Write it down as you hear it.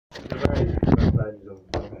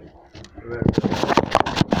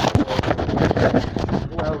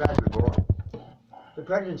HELLCAGE was born. The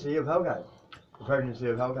pregnancy of HELLCAGE. The pregnancy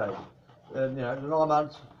of HELLCAGE. And, you know, the 9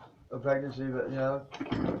 months of pregnancy, but, you know,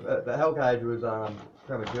 but HELLCAGE was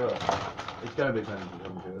premature. It's going to be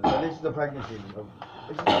premature. So this is the pregnancy of,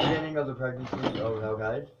 this is the beginning of the pregnancy of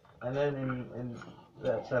HELLCAGE. And then in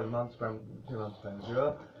about 7 months, 2 months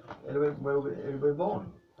premature, it'll be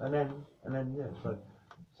born. And then yeah, so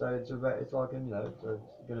it's like, you know, it's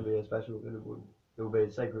going to be a special, it will be a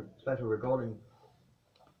secret, special recording,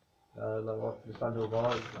 like the Stunter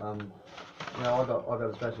Vibe. You know, I got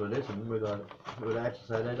a special edition with actually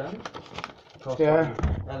CD, don't it? Yeah.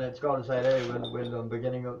 And it's got a CD when the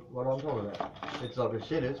beginning of what I'm talking about. It's like a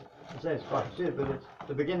shit. It says fucking shit, but it's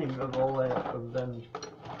the beginning of all of them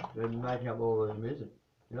making up all the music,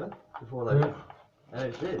 you know, before they do. And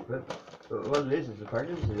it's it, but what it is the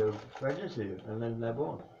pregnancy, and then they're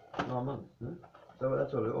born, 9 months. You know? So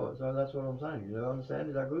that's what it was. So that's what I'm saying. You understand?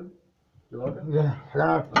 Is that good? You like it? Yeah, I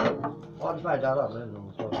know. I just made that up, man.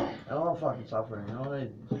 And I'm fucking suffering. You know, I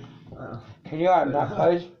need. Can you open that,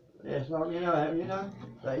 please? Yeah, it's not. You know, I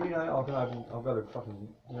can open. I've got a fucking.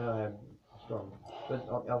 You know, how strong. But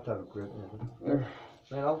I have to have a grip. You know.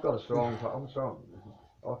 Man, I've got a strong. I'm strong.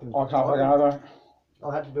 I can't fucking open it.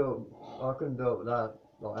 I had to do it. I couldn't do it with that.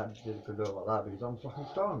 Like, I just could do it like that because I'm fucking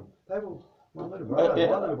strong. People, my little brother,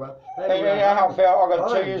 Yeah, how fair. I've got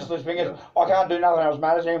 2 useless fingers. I can't do nothing else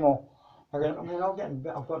matters anymore. I mean,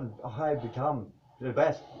 I have become the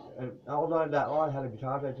best. I learned that I had a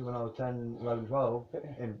guitar teacher when I was 10, 11, 12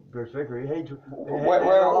 in Bruce Vickery. I don't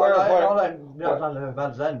know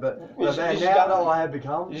about then, but now I have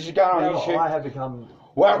become. This is going on YouTube. I have become.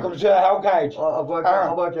 Welcome to the HELLCAGE. I've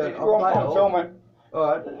worked at. I'm filming.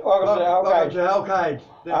 Alright, welcome to HELLCAGE.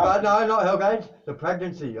 No, not HELLCAGE. The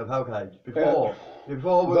pregnancy of HELLCAGE. Before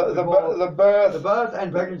the birth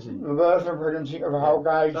and pregnancy. The birth and pregnancy of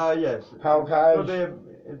HELLCAGE. Yes. HELLCAGE.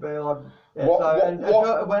 It'd be like. Yeah,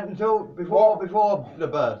 it went until before the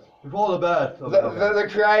birth. Before the birth. The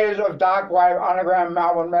creators of Darkwave, Underground,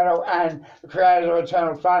 Melbourne Metal, and the creators of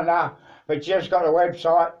Eternal Thunder, but Jeff's got a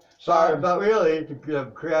website. So, but really,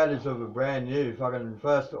 the creators of a brand new fucking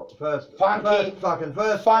first of its kind,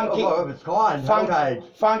 HELLCAGE.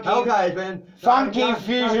 HELLCAGE, man. Funky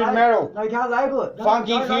fusion metal. No, you can't label it.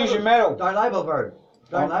 Funky fusion metal. Don't label it, bro.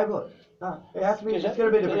 Don't label it. No, it has to be. It's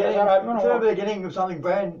going to be the beginning. It's going to be the beginning of something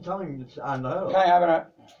that's unheard of. Can't have it.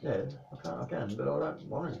 Yeah, I can, but I don't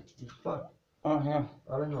want it. It's fuck. Oh yeah.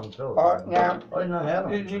 I didn't want to tell it. Alright, now. I didn't know how.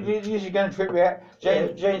 This is going to trip me out. You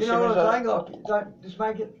know what I'm saying? Like, just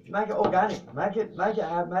make it organic. Make it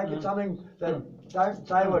something that don't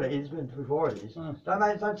say what it is before it is. Don't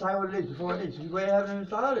say what it is before it is. Because we haven't even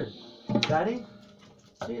started. Danny,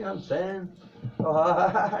 do you understand?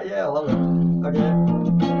 Oh, yeah, I love it. Okay.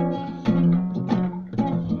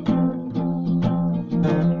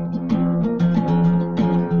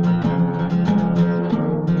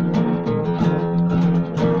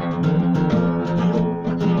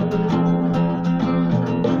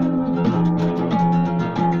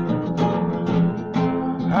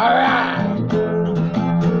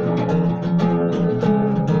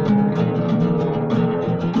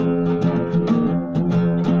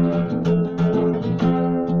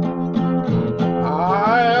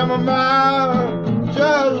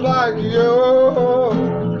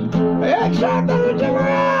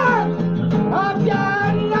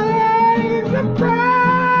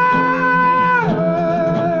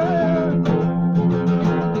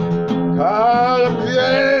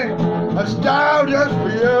 A style just for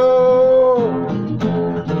you.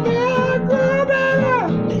 Yeah, girl,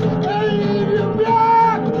 baby, and you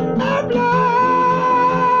black and black.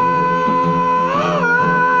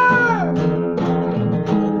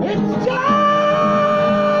 It's time.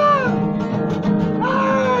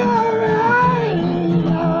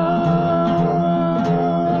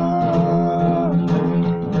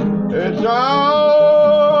 It's all.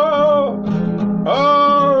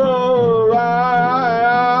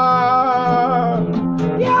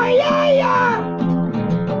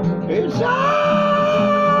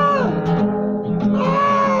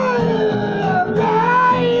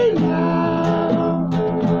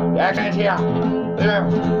 Axeman's here.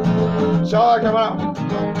 Yeah. Sorry, come on.